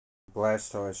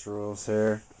Blastoise rules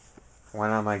here.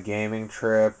 Went on my gaming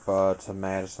trip to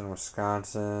Madison,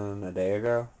 Wisconsin a day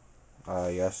ago,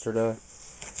 yesterday.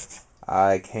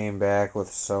 I came back with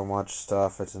so much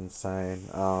stuff, it's insane.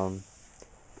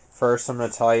 First, I'm going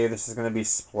to tell you this is going to be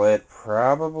split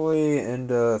probably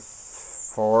into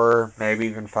 4, maybe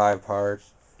even 5 parts.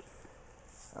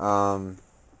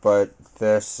 But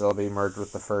this will be merged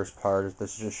with the first part.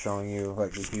 This is just showing you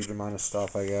like the huge amount of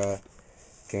stuff I got.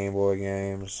 Game Boy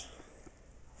games.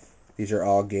 These are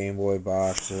all Game Boy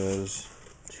boxes.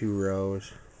 2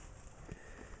 rows.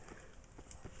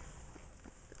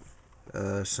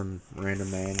 Some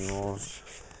random manuals.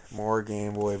 More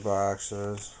Game Boy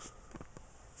boxes.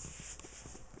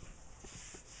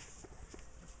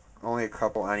 Only a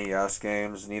couple NES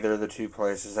games. Neither of the two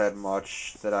places had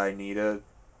much that I needed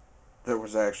that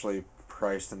was actually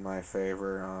priced in my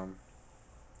favor.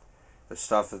 The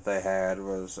stuff that they had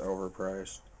was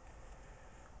overpriced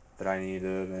that I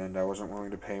needed, and I wasn't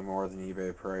willing to pay more than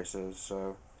eBay prices,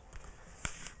 so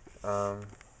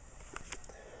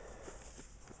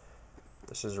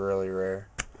this is really rare,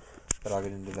 but I'll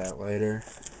get into that later.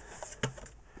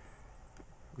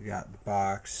 We got the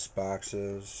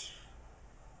boxes.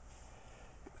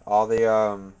 All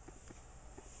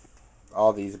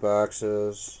these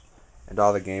boxes and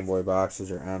all the Game Boy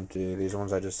boxes are empty. These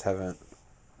ones I just haven't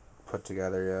put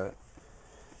together yet.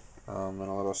 And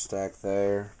a little stack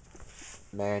there.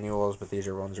 Manuals, but these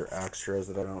ones are extras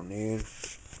that I don't need.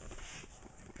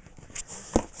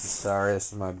 Sorry,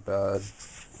 this is my bed.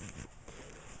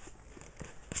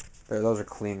 There, those are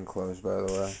clean clothes, by the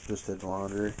way. Just did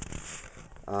laundry.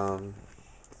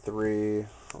 3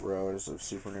 rows of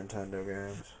Super Nintendo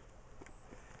games.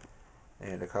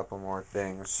 And a couple more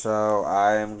things. So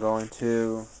I am going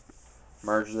to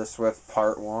merge this with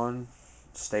part 1.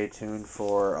 Stay tuned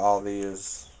for all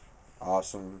these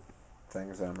awesome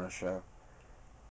things that I'm going to show.